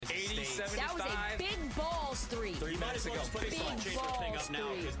That was a big balls three. 3 minutes ago. Big balls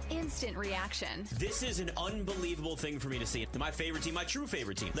three. Instant reaction. This is an unbelievable thing for me to see. My favorite team, my true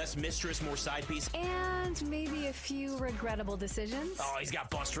favorite team. Less mistress, more side piece. And maybe a few regrettable decisions. Oh, he's got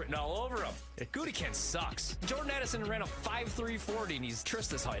bust written all over him. Gutekunst sucks. Jordan Addison ran a 5.340, and he's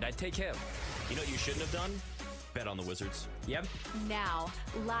Trista's height. I'd take him. You know what you shouldn't have done? Bet on the Wizards. Yep. Now,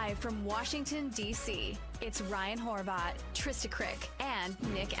 live from Washington, D.C., it's Ryan Horvat, Trista Crick, and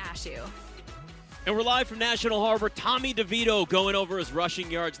Nick Ashew. And we're live from National Harbor. Tommy DeVito going over his rushing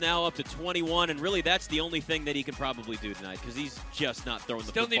yards now up to 21, and really that's the only thing that he can probably do tonight because he's just not throwing the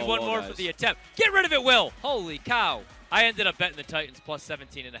Still football need one well, more guys. for the attempt. Get rid of it, Will. Holy cow. I ended up betting the Titans plus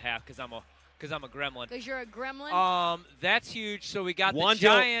 17.5 because I'm a gremlin. Because you're a gremlin? That's huge. So we got Wandale, the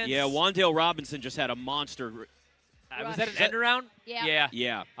Giants. Yeah, Wandale Robinson just had a monster. Was that an end around? Yeah.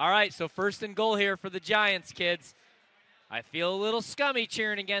 Yeah. All right, so first and goal here for the Giants, kids. I feel a little scummy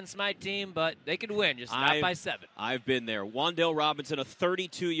cheering against my team, but they could win, just not by 7. I've been there. Wandale Robinson, a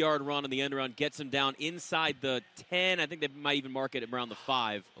 32-yard run on the end around, gets him down inside the 10. I think they might even mark it around the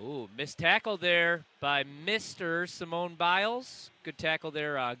 5. Ooh, missed tackle there by Mr. Simone Biles. Good tackle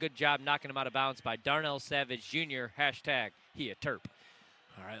there. Good job knocking him out of bounds by Darnell Savage Jr. # he a Terp.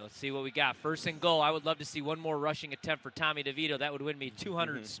 All right, let's see what we got. First and goal. I would love to see one more rushing attempt for Tommy DeVito. That would win me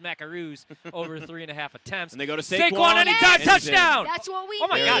 200 smackaroos over 3.5 attempts. And they go to Saquon. Saquon anytime touchdown. That's what we Oh,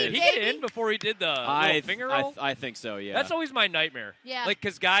 my need, God. Did he get baby. in before he did the little finger roll? I think so, yeah. That's always my nightmare. Yeah. Like,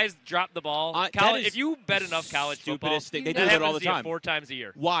 because guys drop the ball. That is If you bet enough college football, stupidest thing. They that do that all happens the to you time. 4 times a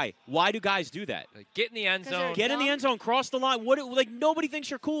year. Why? Why do guys do that? Like, get in the end 'Cause they're zone. Get in the dumb. end zone, cross the line. Nobody thinks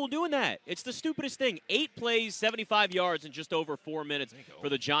you're cool doing that. It's the stupidest thing. 8 plays, 75 yards in just over 4 minutes for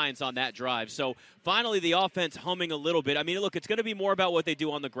the Giants on that drive. So finally the offense humming a little bit. I mean, look, it's going to be more about what they do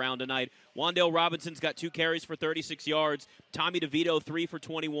on the ground tonight. Wandale Robinson's got 2 carries for 36 yards. Tommy DeVito, 3 for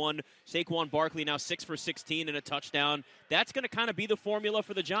 21. Saquon Barkley now 6 for 16 and a touchdown. That's going to kind of be the formula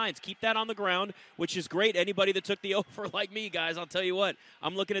for the Giants. Keep that on the ground, which is great. Anybody that took the over like me, guys, I'll tell you what.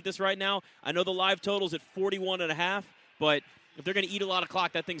 I'm looking at this right now. I know the live total's at 41.5, but if they're going to eat a lot of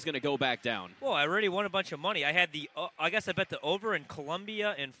clock, that thing's going to go back down. Well, I already won a bunch of money. I had I guess I bet the over in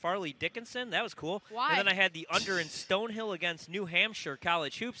Columbia and Farley Dickinson. That was cool. Why? And then I had the under in Stonehill against New Hampshire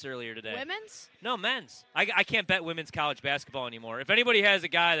College Hoops earlier today. Women's? No, men's. I can't bet women's college basketball anymore. If anybody has a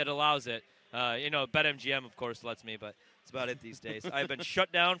guy that allows it, BetMGM, of course, lets me, but that's about it these days. I've been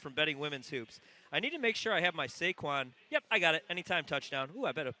shut down from betting women's hoops. I need to make sure I have my Saquon. Yep, I got it. Anytime touchdown. Ooh,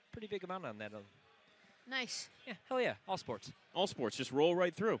 I bet a pretty big amount on that. Nice. Yeah, hell yeah. All sports. All sports, just roll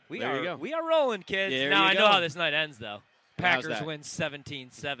right through. There you go. We are rolling, kids. There now you I know go. how this night ends, though. How's Packers that? win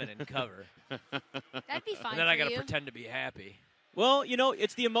 17-7 and cover. That'd be fine And then for I got to you. pretend to be happy. Well,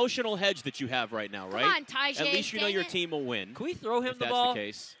 it's the emotional hedge that you have right now, right? on, Tajay, At least you know dang your it. team will win. Can we throw him if the that's ball? the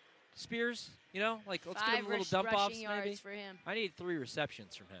case. Spears, let's get 5 him a little dump offs rushing maybe. yards for him. I need 3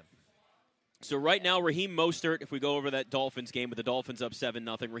 receptions from him. So right now, Raheem Mostert, if we go over that Dolphins game with the Dolphins up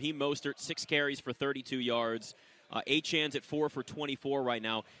 7-0, Raheem Mostert, 6 carries for 32 yards. Achans at 4 for 24 right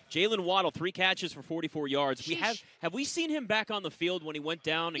now. Jalen Waddle, 3 catches for 44 yards. Sheesh. Have we seen him back on the field when he went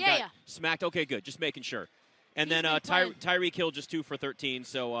down and Yeah, got yeah. smacked? Okay, good. Just making sure. And He's then been playing. Tyreek Hill just 2 for 13.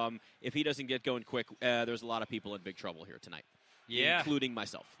 So if he doesn't get going quick, there's a lot of people in big trouble here tonight. Yeah. Including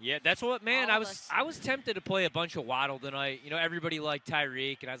myself. Yeah, that's what, man. All I of was us. I was tempted to play a bunch of Waddle tonight. Everybody liked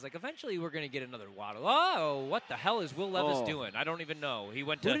Tyreek, and I was like, eventually we're going to get another Waddle. Oh, what the hell is Will Levis doing? I don't even know. He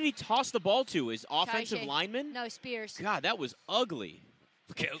went Who to did he toss the ball to? His offensive Tajay. lineman? No, Spears. God, that was ugly.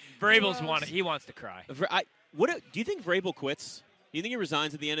 Okay, Vrabel's Gross. he wants to cry. Do you think Vrabel quits? Do you think he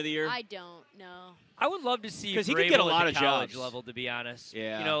resigns at the end of the year? I don't know. I would love to see 'Cause he Vrabel could get a at lot the of college jobs. level, to be honest.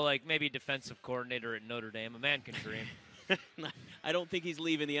 Yeah. Like maybe defensive coordinator at Notre Dame. A man can dream. I don't think he's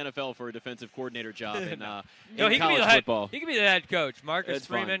leaving the NFL for a defensive coordinator job in, No, in he could be college the head. football. He could be the head coach. Marcus That's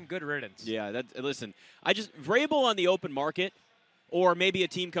fine. Freeman, good riddance. Yeah, listen. Vrabel on the open market, or maybe a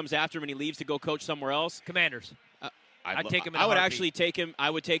team comes after him and he leaves to go coach somewhere else. Commanders. I'd take him in a I would heartbeat. actually take him. I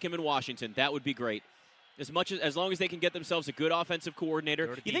would take him in Washington. That would be great. As long as they can get themselves a good offensive coordinator.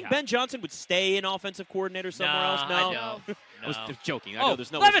 Go to You think D-Hop. Ben Johnson would stay an offensive coordinator somewhere else? No. I know. I was No. just joking. I Oh, know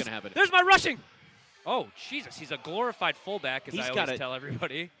there's no way it's Levis, going to happen. there's my rushing. Oh, Jesus. He's a glorified fullback, as He's I got always a- tell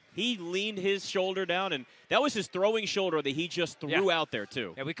everybody. He leaned his shoulder down, and that was his throwing shoulder that he just threw out there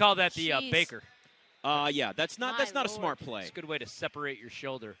too. Yeah, we call that the Jeez. Baker. Yeah, that's not My a Lord. smart play. It's a good way to separate your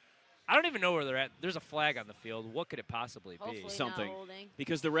shoulder. I don't even know where they're at. There's a flag on the field. What could it possibly be? Hopefully Something. not holding.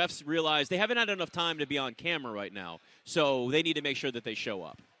 Because the refs realize they haven't had enough time to be on camera right now, so they need to make sure that they show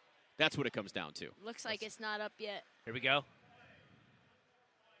up. That's what it comes down to. Looks like it's not up yet. Here we go.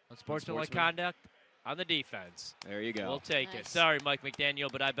 Unsportsmanlike Unsportsman. conduct. on the defense. There you go. We'll take it. Nice. Sorry, Mike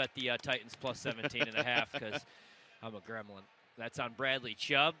McDaniel, but I bet the Titans plus 17.5 because I'm a gremlin. That's on Bradley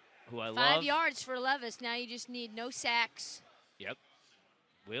Chubb, who I love. 5 yards for Levis. Now you just need no sacks. Yep.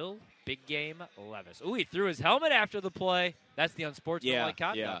 Will Big Game Levis. Ooh, he threw his helmet after the play. That's the unsportsmanlike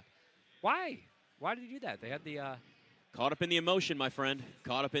conduct. Yeah. Why? Why did he do that? They had the. Caught up in the emotion, my friend.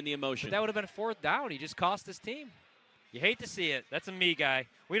 Caught up in the emotion. But that would have been a fourth down. He just cost his team. You hate to see it. That's a me guy.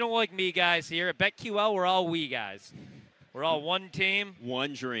 We don't like me guys here. At BetQL, we're all we guys. We're all one team.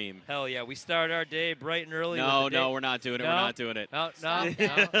 One dream. Hell yeah. We start our day bright and early. No, with the day. we're not doing it. No? We're not doing it. No. All right. Stop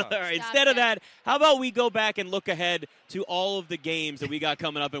Instead of that. that, how about we go back and look ahead to all of the games that we got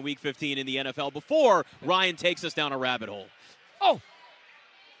coming up in Week 15 in the NFL before Ryan takes us down a rabbit hole. Oh,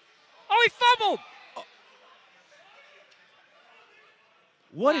 he fumbled.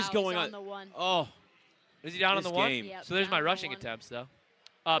 What Wow, is going he's on? the one. Oh, Is he down on This the one? game. Yep, So there's down my on the rushing one. attempts, though.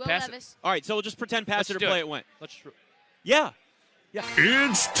 Will Pass it. Levis. all right. So we'll just pretend pass it or do play it went. Let's. Yeah.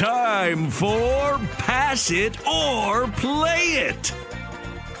 It's time for Pass It or Play It.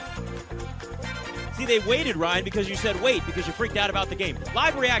 See, they waited, Ryan, because you said wait, because you freaked out about the game.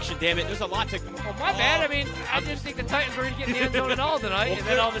 Live reaction, damn it. There's a lot to. Well, my bad. I mean, I didn't think the Titans were going to get in the end zone at all tonight. And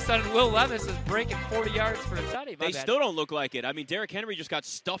then all of a sudden, Will Levis is breaking 40 yards for a tutty. My They bad. still don't look like it. I mean, Derrick Henry just got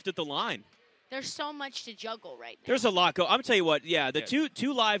stuffed at the line. There's so much to juggle right now. There's a lot I'm gonna tell you what. Yeah, the Yeah.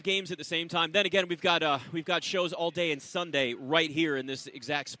 two live games at the same time. Then again, we've got shows all day and Sunday right here in this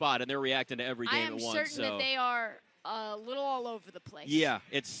exact spot, and they're reacting to every I game am at once. certain So that they are a little all over the place. yeah,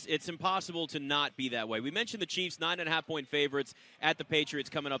 it's impossible to not be that way. We mentioned the Chiefs 9.5-point favorites at the Patriots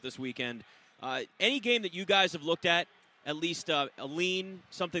coming up this weekend. Any game that you guys have looked at least a lean,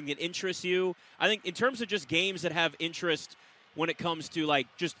 something that interests you. I think in terms of just games that have interest when it comes to like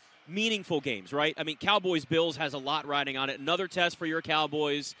just meaningful games, right? I mean, Cowboys-Bills has a lot riding on it. Another test for your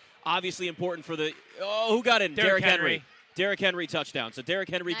Cowboys. Obviously important for the who got in? Derrick Henry. Derrick Henry touchdown. So Derrick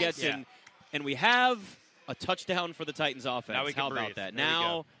Henry Nice. gets Yeah. in, and we have a touchdown for the Titans offense. Now we can How about breathe. that? There we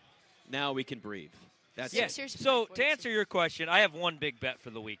go. Now we can breathe. That's Yeah. it. Sixers So by to 42. answer your question, I have one big bet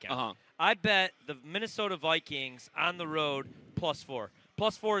for the weekend. Uh-huh. I bet the Minnesota Vikings on the road +4.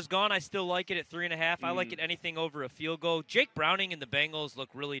 +4 is gone. I still like it at 3.5. I like it anything over a field goal. Jake Browning and the Bengals look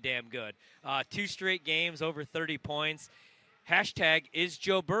really damn good. 2 straight games over 30 points. Hashtag is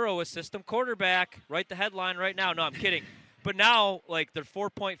Joe Burrow a system quarterback? Write the headline right now. No, I'm kidding. But now, like, they're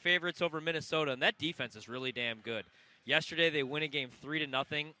 4-point favorites over Minnesota, and that defense is really damn good. Yesterday, they win a game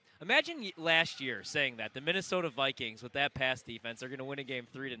 3-0. Imagine last year saying that. The Minnesota Vikings, with that pass defense, are going to win a game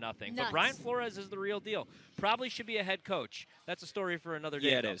 3-0. But Nuts. Brian Flores is the real deal. Probably should be a head coach. That's a story for another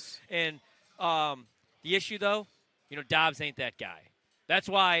day. Yeah, it though. is. And the issue, though, Dobbs ain't that guy. That's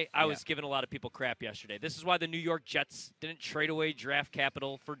why I was giving a lot of people crap yesterday. This is why the New York Jets didn't trade away draft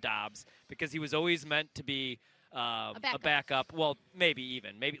capital for Dobbs, because he was always meant to be a backup. Well, maybe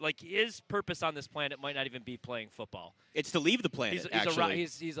like his purpose on this planet might not even be playing football. It's to leave the planet. He's an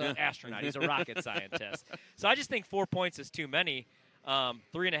astronaut. He's a rocket scientist. So I just think 4 points is too many.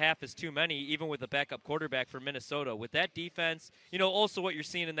 3.5 is too many, even with a backup quarterback for Minnesota. With that defense, also what you're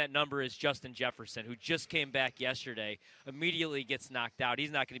seeing in that number is Justin Jefferson, who just came back yesterday, immediately gets knocked out.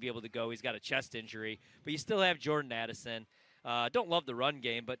 He's not going to be able to go. He's got a chest injury. But you still have Jordan Addison. Don't love the run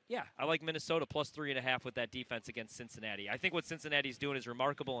game, but yeah, I like Minnesota +3.5 with that defense against Cincinnati. I think what Cincinnati's doing is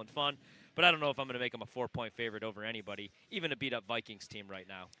remarkable and fun, but I don't know if I'm going to make them a 4-point favorite over anybody, even a beat-up Vikings team right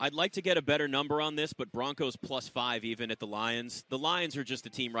now. I'd like to get a better number on this, but Broncos +5 even at the Lions. The Lions are just a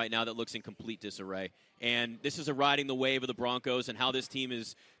team right now that looks in complete disarray. And this is a riding the wave of the Broncos and how this team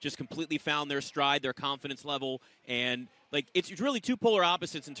has just completely found their stride, their confidence level, and it's really two polar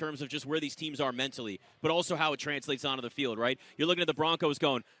opposites in terms of just where these teams are mentally, but also how it translates onto the field, right? You're looking at the Broncos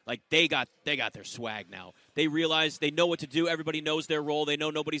going, they got their swag now. They realize they know what to do. Everybody knows their role. They know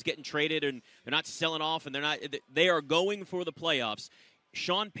nobody's getting traded, and they're not selling off, and they are going for the playoffs.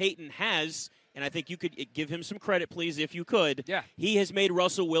 Sean Payton has, and I think you could give him some credit, please, if you could. Yeah. He has made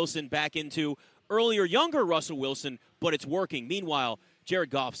Russell Wilson back into earlier, younger Russell Wilson, but it's working. Meanwhile, Jared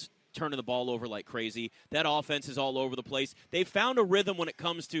Goff's turning the ball over like crazy. That offense is all over the place. They've found a rhythm when it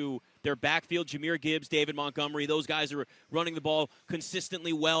comes to their backfield. Jahmyr Gibbs, David Montgomery, those guys are running the ball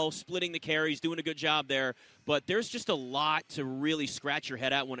consistently well, splitting the carries, doing a good job there. But there's just a lot to really scratch your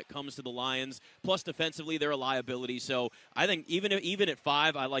head at when it comes to the Lions. Plus, defensively, they're a liability. So I think even at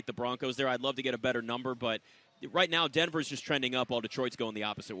 5, I like the Broncos there. I'd love to get a better number, but right now Denver's just trending up while Detroit's going the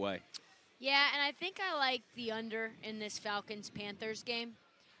opposite way. Yeah, and I think I like the under in this Falcons-Panthers game.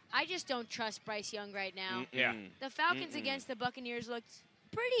 I just don't trust Bryce Young right now. Yeah. The Falcons against the Buccaneers looked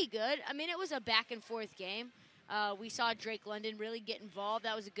pretty good. I mean, it was a back-and-forth game. We saw Drake London really get involved.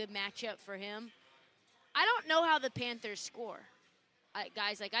 That was a good matchup for him. I don't know how the Panthers score.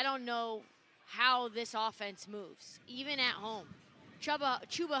 Guys, I don't know how this offense moves, even at home. Chuba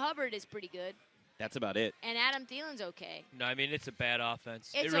Hubbard is pretty good. That's about it. And Adam Thielen's okay. No, I mean, it's a bad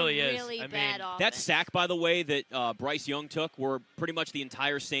offense. It's it really a is. really I bad mean, offense. That sack, by the way, that Bryce Young took, where pretty much the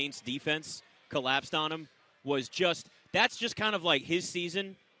entire Saints defense collapsed on him, that's just kind of like his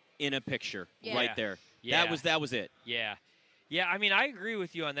season in a picture right there. Yeah. That was it. Yeah. Yeah, I mean, I agree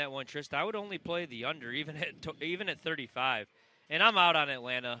with you on that one, Trist. I would only play the under, even at 35. And I'm out on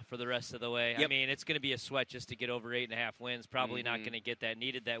Atlanta for the rest of the way. Yep. I mean, it's going to be a sweat just to get over 8.5 wins. Probably not going to get that.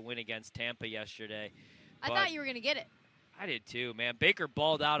 Needed that win against Tampa yesterday. I thought you were going to get it. I did too, man. Baker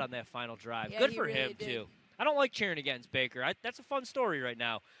balled out on that final drive. Yeah, Good he for really him, did. too. I don't like cheering against Baker. That's a fun story right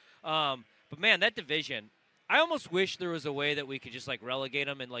now. But, man, that division, I almost wish there was a way that we could just, relegate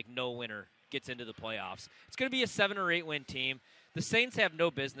them and, no winner gets into the playoffs. It's going to be a 7 or 8 win team. The Saints have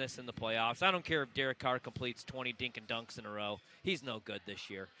no business in the playoffs. I don't care if Derek Carr completes 20 dink and dunks in a row. He's no good this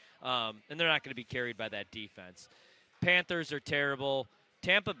year. And they're not going to be carried by that defense. Panthers are terrible.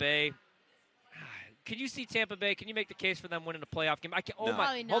 Tampa Bay, can you see Tampa Bay? Can you make the case for them winning a playoff game? No.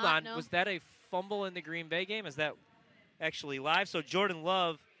 Probably not, Hold on. no. Was that a fumble in the Green Bay game? Is that actually live? So Jordan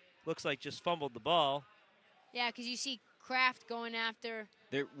Love looks like just fumbled the ball. Yeah, because you see Kraft going after.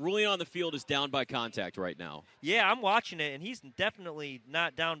 They're ruling on the field is down by contact right now. Yeah, I'm watching it, and he's definitely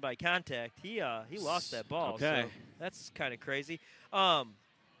not down by contact. He lost that ball. Okay. So that's kind of crazy.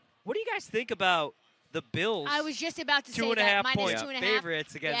 What do you guys think about the Bills? I was just about to say 2.5 that. Minus point 2.5.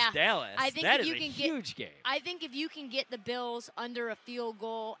 favorites against Yeah. Dallas. I think that if is you a can huge game. I think if you can get the Bills under a field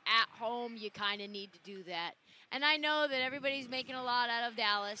goal at home, you kind of need to do that. And I know that everybody's making a lot out of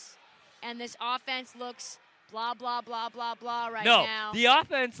Dallas, and this offense looks blah, blah, blah, blah, blah right now. No, the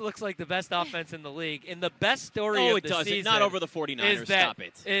offense looks like the best offense in the league. And the best story No, of it the doesn't. season Not over the 49ers. is that, Stop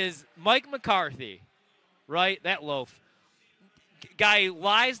it. is Mike McCarthy, right? That loaf. Guy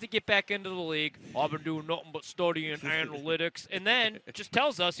lies to get back into the league. I've been doing nothing but studying analytics. And then just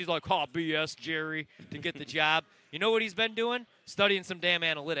tells us, he's like, BS, Jerry, to get the job. You know what he's been doing? Studying some damn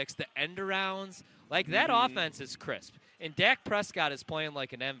analytics. The end arounds. That offense is crisp. And Dak Prescott is playing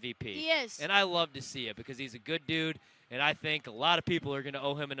like an MVP. He is. And I love to see it because he's a good dude. And I think a lot of people are going to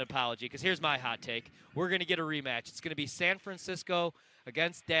owe him an apology. Because here's my hot take. We're going to get a rematch. It's going to be San Francisco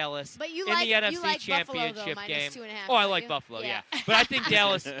against Dallas But you in like- the NFC you like Championship Buffalo, though, minus game. 2.5, Oh, I don't like you? Buffalo, yeah. Yeah. But I think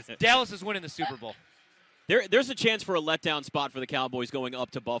Dallas is winning the Super Bowl. There's a chance for a letdown spot for the Cowboys going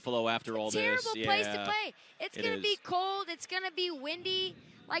up to Buffalo after all Terrible this. place to Yeah. play. It's It going to be is. cold. It's going to be windy.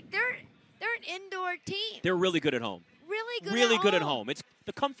 They're an indoor team. They're really good at home. Really good at home. It's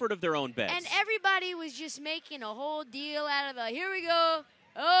the comfort of their own beds. And everybody was just making a whole deal out of here we go.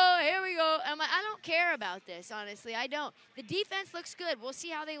 Oh, here we go. I'm like, I don't care about this, honestly. I don't. The defense looks good. We'll see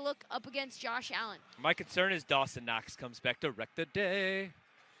how they look up against Josh Allen. My concern is Dawson Knox comes back to wreck the day.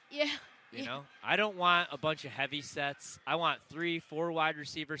 Yeah. You know, I don't want a bunch of heavy sets. I want 3-4 wide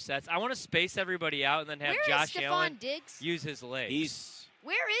receiver sets. I want to space everybody out and then have Where is Josh Stephon Allen Diggs? use his legs.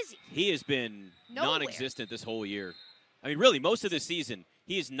 Where is he? He has been Nowhere. non-existent this whole year. I mean, really, most of this season,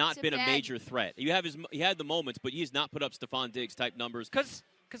 he has not It's been a bad- major threat. He had the moments, but he has not put up Stephon Diggs type numbers. Because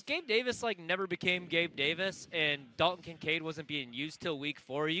Gabe Davis never became Gabe Davis, and Dalton Kincaid wasn't being used till week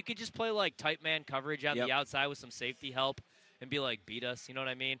 4. You could just play tight man coverage on Yep. the outside with some safety help and be beat us. You know what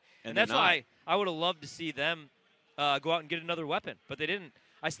I mean? And that's they're not. why I would have loved to see them go out and get another weapon, but they didn't.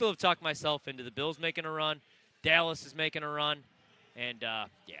 I still have talked myself into the Bills making a run. Dallas is making a run. And,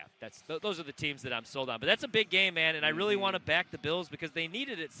 those are the teams that I'm sold on. But that's a big game, man, and I really want to back the Bills because they need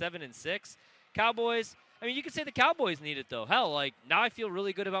it at 7-6. Cowboys, I mean, you could say the Cowboys need it, though. Hell, now I feel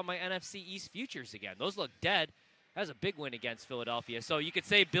really good about my NFC East futures again. Those look dead. That was a big win against Philadelphia. So you could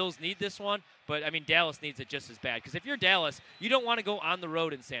say Bills need this one, but, I mean, Dallas needs it just as bad. Because if you're Dallas, you don't want to go on the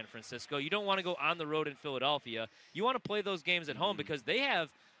road in San Francisco. You don't want to go on the road in Philadelphia. You want to play those games at home because they have,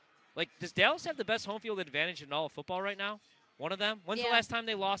 does Dallas have the best home field advantage in all of football right now? One of them? When's the Yeah. last time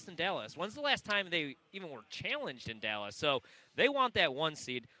they lost in Dallas? When's the last time they even were challenged in Dallas? So they want that 1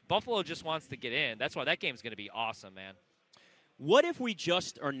 seed. Buffalo just wants to get in. That's why that game's going to be awesome, man. What if we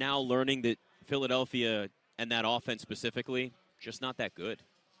just are now learning that Philadelphia and that offense specifically, just not that good?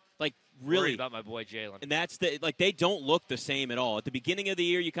 Worried Really. about my boy Jalen. And that's they don't look the same at all. At the beginning of the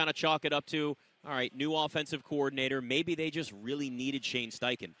year, you kind of chalk it up to, all right, new offensive coordinator. Maybe they just really needed Shane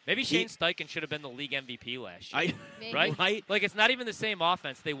Steichen. Maybe Shane Steichen should have been the league MVP last year. Maybe. Right? It's not even the same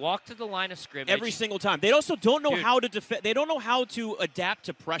offense. They walk to the line of scrimmage. Every single time. They also don't know Dude. how to defend. They don't know how to adapt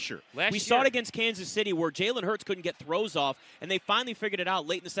to pressure. Last We saw year- it against Kansas City where Jalen Hurts couldn't get throws off, and they finally figured it out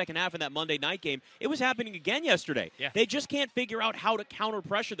late in the second half in that Monday night game. It was happening again yesterday. Yeah. They just can't figure out how to counter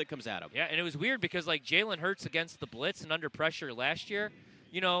pressure that comes at them. Yeah, and it was weird because, like, Jalen Hurts against the blitz and under pressure last year,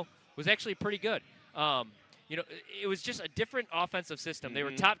 was actually pretty good. It was just a different offensive system. They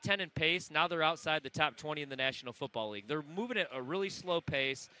were top 10 in pace. Now they're outside the top 20 in the National Football League. They're moving at a really slow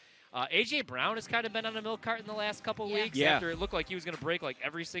pace. A.J. Brown has kind of been on a milk cart in the last couple weeks after it looked like he was going to break, like,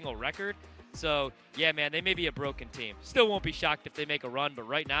 every single record. So, yeah, man, they may be a broken team. Still won't be shocked if they make a run, but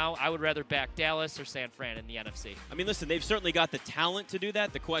right now I would rather back Dallas or San Fran in the NFC. I mean, listen, they've certainly got the talent to do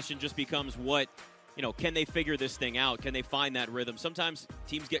that. The question just becomes can they figure this thing out? Can they find that rhythm? Sometimes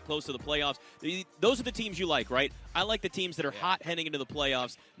teams get close to the playoffs. Those are the teams you like, right? I like the teams that are hot heading into the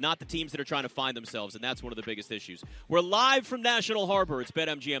playoffs, not the teams that are trying to find themselves, and that's one of the biggest issues. We're live from National Harbor. It's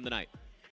BetMGM Tonight.